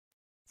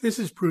This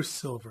is Bruce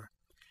Silver.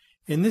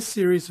 In this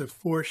series of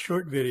 4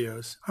 short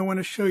videos, I want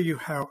to show you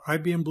how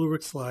IBM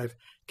Blueworks Live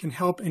can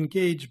help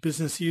engage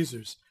business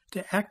users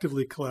to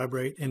actively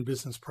collaborate in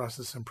business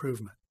process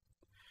improvement.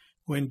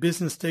 When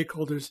business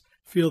stakeholders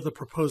feel the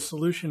proposed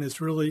solution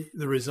is really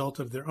the result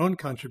of their own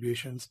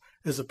contributions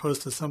as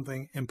opposed to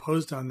something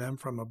imposed on them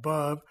from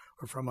above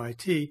or from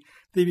IT,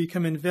 they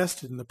become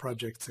invested in the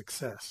project's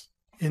success.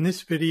 In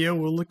this video,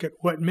 we'll look at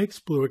what makes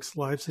Blueworks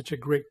Live such a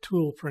great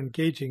tool for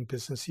engaging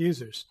business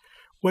users,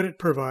 what it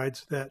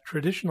provides that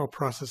traditional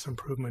process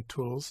improvement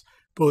tools,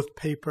 both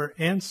paper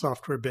and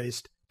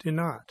software-based, do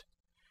not.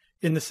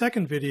 In the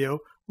second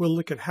video, we'll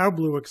look at how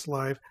Blueworks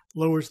Live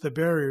lowers the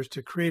barriers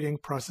to creating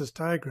process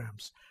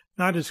diagrams,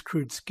 not as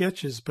crude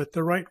sketches, but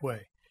the right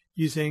way,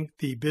 using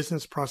the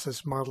Business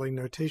Process Modeling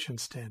Notation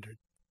Standard.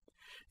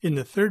 In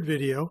the third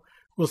video,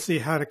 we'll see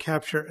how to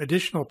capture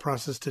additional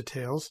process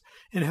details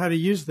and how to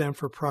use them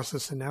for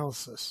process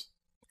analysis.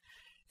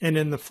 And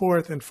in the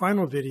fourth and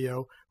final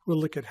video, we'll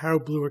look at how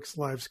Blueworks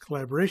Live's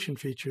collaboration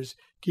features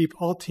keep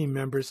all team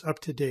members up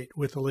to date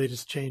with the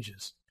latest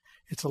changes.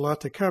 It's a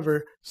lot to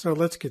cover, so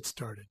let's get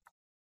started.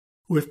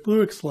 With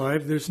Blueworks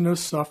Live, there's no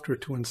software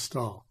to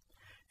install.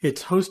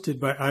 It's hosted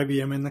by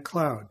IBM in the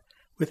cloud,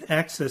 with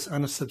access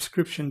on a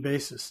subscription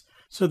basis,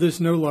 so there's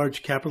no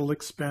large capital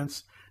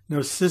expense,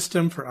 no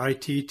system for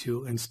IT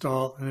to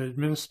install and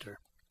administer.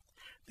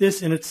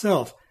 This in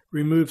itself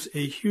removes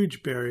a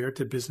huge barrier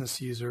to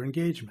business user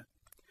engagement.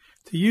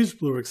 To use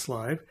Blueworks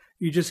Live,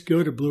 you just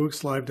go to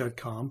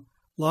blueworkslive.com,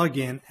 log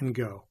in, and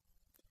go.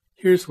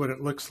 Here's what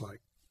it looks like.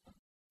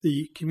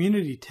 The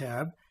Community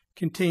tab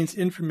contains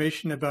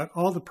information about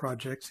all the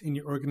projects in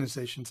your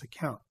organization's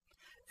account.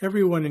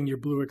 Everyone in your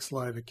Blueworks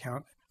Live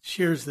account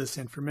shares this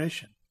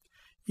information.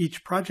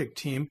 Each project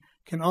team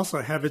can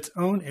also have its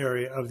own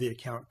area of the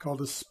account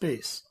called a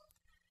space.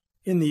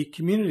 In the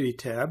Community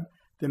tab,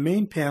 the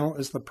main panel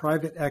is the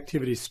Private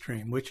Activity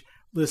Stream, which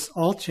lists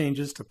all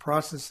changes to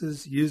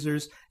processes,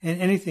 users, and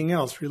anything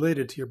else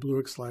related to your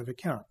Blueworks Live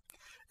account,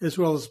 as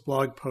well as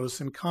blog posts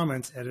and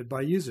comments added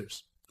by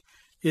users.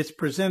 It's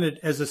presented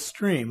as a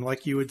stream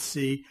like you would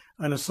see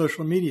on a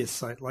social media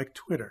site like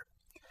Twitter.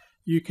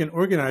 You can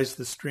organize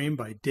the stream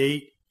by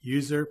date,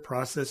 user,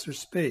 process, or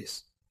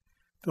space.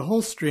 The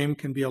whole stream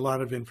can be a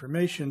lot of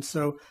information,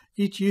 so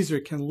each user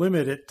can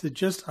limit it to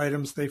just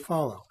items they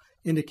follow,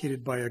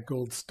 indicated by a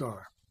gold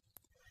star.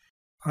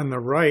 On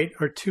the right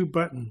are 2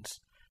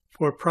 buttons.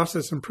 For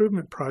process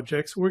improvement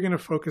projects, we're going to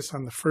focus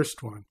on the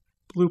first one,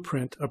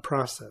 Blueprint a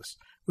Process,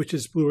 which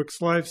is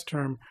Blueworks Live's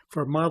term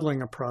for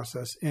modeling a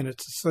process and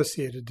its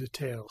associated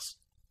details.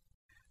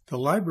 The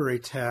Library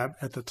tab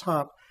at the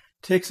top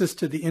takes us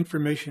to the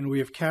information we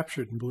have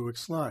captured in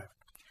Blueworks Live.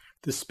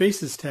 The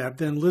Spaces tab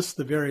then lists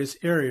the various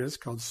areas,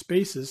 called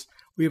spaces,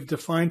 we have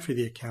defined for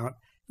the account,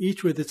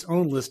 each with its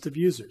own list of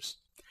users.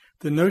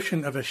 The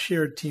notion of a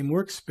shared team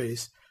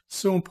workspace,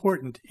 so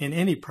important in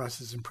any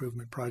process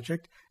improvement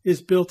project,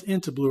 is built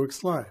into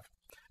Blueworks Live.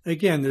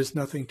 Again, there's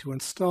nothing to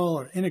install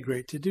or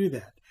integrate to do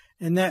that,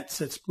 and that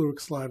sets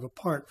Blueworks Live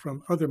apart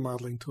from other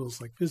modeling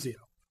tools like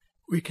Visio.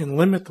 We can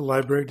limit the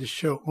library to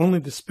show only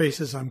the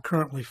spaces I'm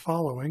currently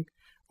following,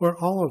 or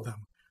all of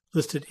them,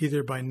 listed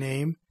either by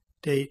name,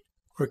 date,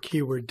 or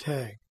keyword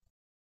tag.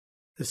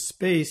 The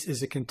space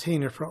is a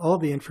container for all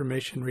the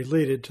information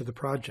related to the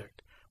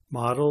project: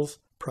 models,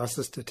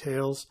 process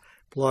details,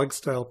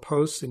 blog-style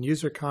posts and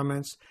user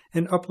comments,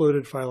 and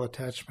uploaded file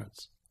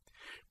attachments.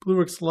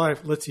 Blueworks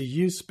Live lets you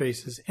use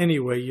spaces any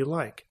way you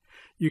like.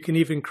 You can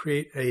even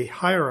create a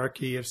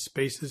hierarchy of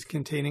spaces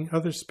containing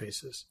other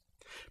spaces.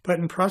 But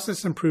in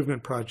process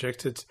improvement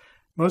projects, it's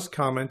most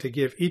common to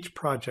give each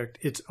project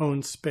its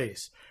own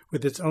space,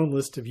 with its own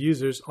list of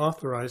users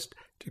authorized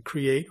to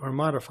create or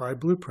modify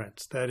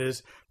blueprints, that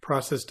is,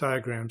 process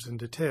diagrams and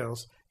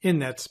details, in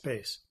that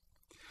space.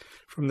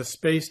 From the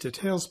Space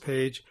Details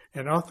page,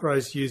 an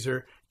authorized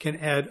user can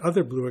add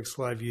other Blueworks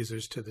Live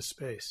users to the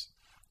space.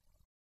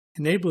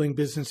 Enabling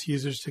business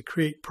users to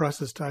create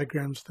process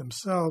diagrams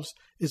themselves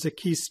is a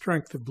key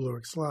strength of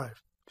Blueworks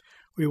Live.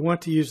 We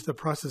want to use the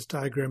process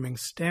diagramming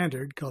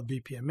standard, called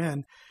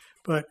BPMN,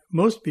 but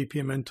most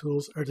BPMN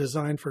tools are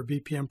designed for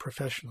BPM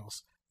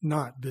professionals,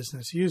 not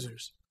business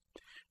users.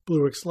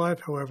 Blueworks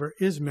Live, however,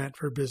 is meant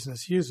for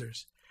business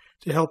users.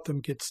 To help them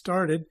get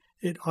started,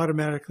 it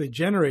automatically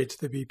generates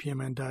the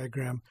BPMN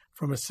diagram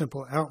from a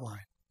simple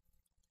outline.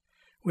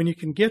 When you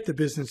can get the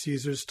business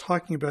users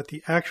talking about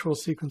the actual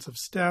sequence of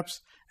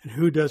steps and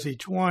who does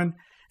each one,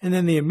 and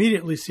then they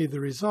immediately see the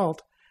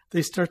result,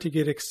 they start to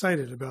get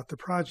excited about the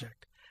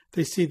project.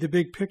 They see the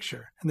big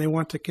picture, and they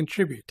want to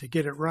contribute to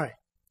get it right.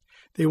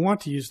 They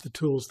want to use the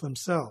tools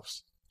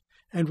themselves.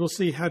 And we'll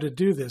see how to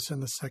do this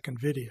in the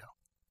second video.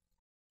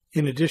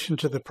 In addition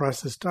to the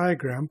process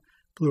diagram,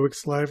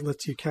 Blueworks Live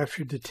lets you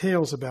capture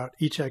details about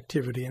each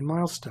activity and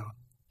milestone.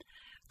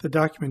 The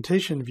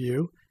documentation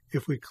view,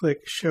 if we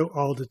click Show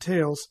All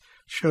Details,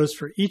 shows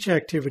for each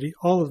activity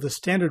all of the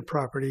standard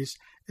properties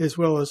as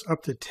well as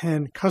up to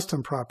 10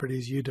 custom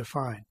properties you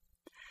define.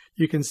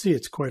 You can see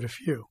it's quite a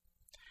few.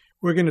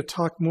 We're going to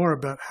talk more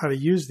about how to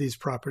use these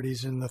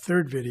properties in the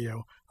third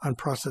video on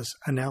process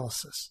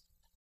analysis.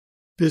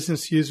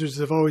 Business users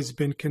have always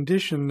been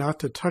conditioned not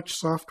to touch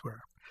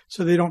software,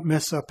 so they don't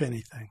mess up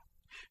anything.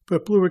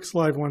 But Blueworks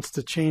Live wants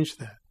to change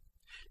that.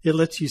 It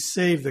lets you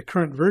save the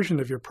current version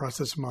of your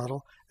process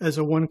model as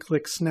a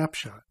one-click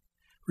snapshot.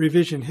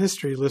 Revision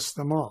history lists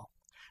them all,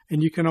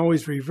 and you can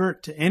always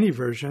revert to any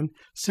version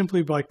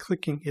simply by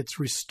clicking its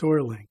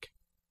Restore link.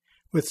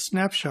 With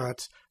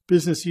snapshots,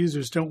 business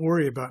users don't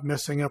worry about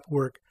messing up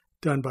work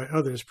done by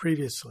others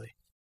previously.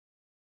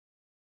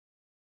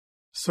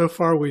 So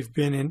far, we've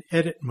been in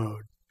Edit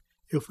mode.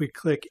 If we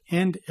click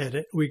End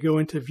Edit, we go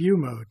into View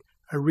mode,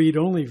 a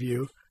read-only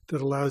view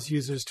that allows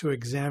users to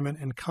examine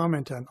and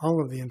comment on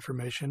all of the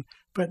information,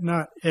 but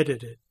not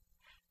edit it.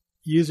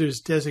 Users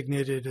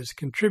designated as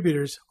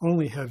contributors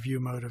only have View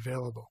mode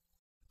available.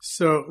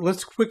 So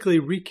let's quickly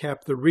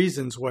recap the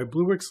reasons why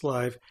Blueworks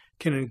Live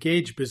can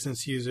engage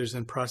business users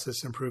in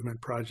process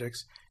improvement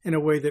projects in a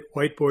way that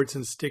whiteboards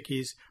and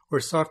stickies or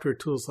software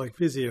tools like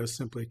Visio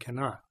simply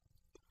cannot.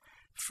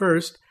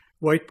 First,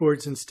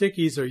 whiteboards and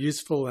stickies are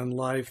useful in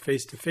live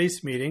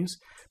face-to-face meetings,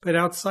 but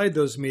outside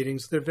those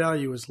meetings, their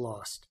value is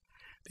lost.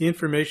 The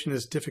information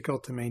is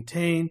difficult to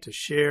maintain, to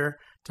share,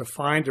 to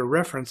find or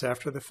reference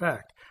after the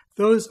fact.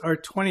 Those are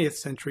 20th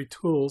century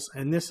tools,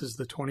 and this is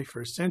the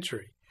 21st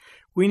century.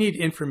 We need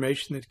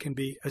information that can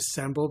be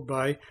assembled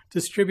by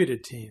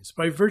distributed teams,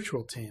 by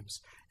virtual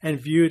teams, and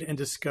viewed and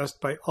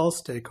discussed by all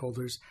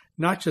stakeholders,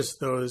 not just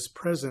those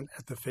present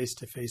at the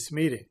face-to-face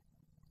meeting.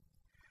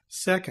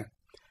 Second,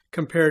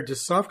 compared to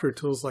software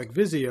tools like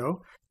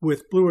Visio,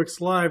 with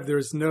Blueworks Live there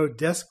is no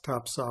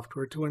desktop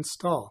software to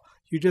install.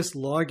 You just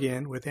log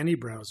in with any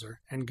browser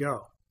and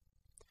go.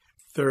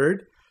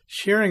 Third,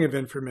 sharing of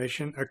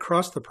information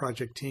across the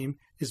project team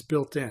is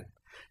built in.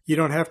 You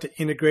don't have to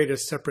integrate a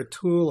separate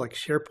tool like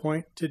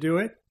SharePoint to do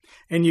it,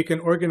 and you can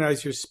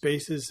organize your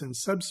spaces and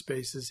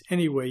subspaces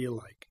any way you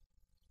like.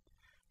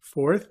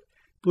 Fourth,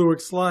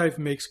 Blueworks Live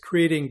makes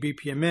creating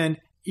BPMN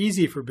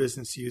easy for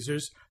business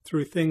users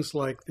through things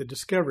like the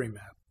Discovery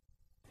Map.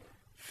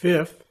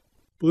 Fifth,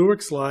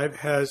 Blueworks Live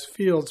has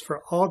fields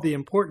for all the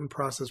important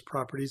process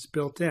properties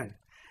built in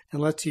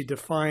and lets you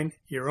define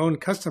your own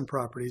custom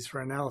properties for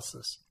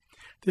analysis.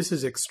 This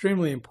is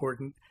extremely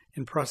important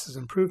in process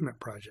improvement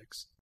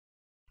projects.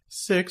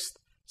 Sixth,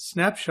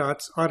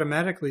 snapshots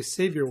automatically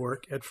save your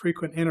work at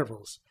frequent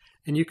intervals,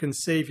 and you can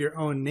save your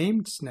own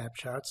named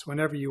snapshots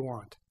whenever you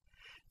want.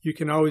 You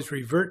can always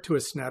revert to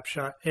a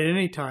snapshot at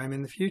any time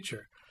in the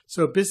future,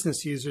 so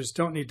business users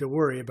don't need to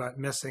worry about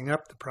messing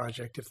up the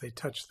project if they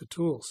touch the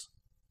tools.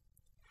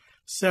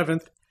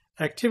 Seventh,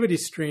 activity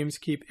streams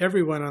keep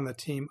everyone on the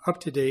team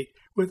up to date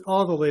with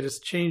all the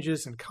latest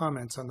changes and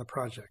comments on the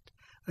project.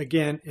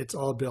 Again, it's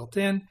all built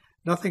in,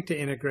 nothing to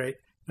integrate,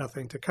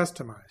 nothing to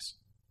customize.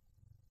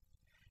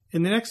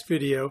 In the next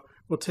video,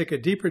 we'll take a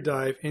deeper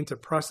dive into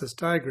process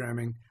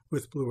diagramming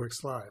with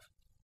Blueworks Live.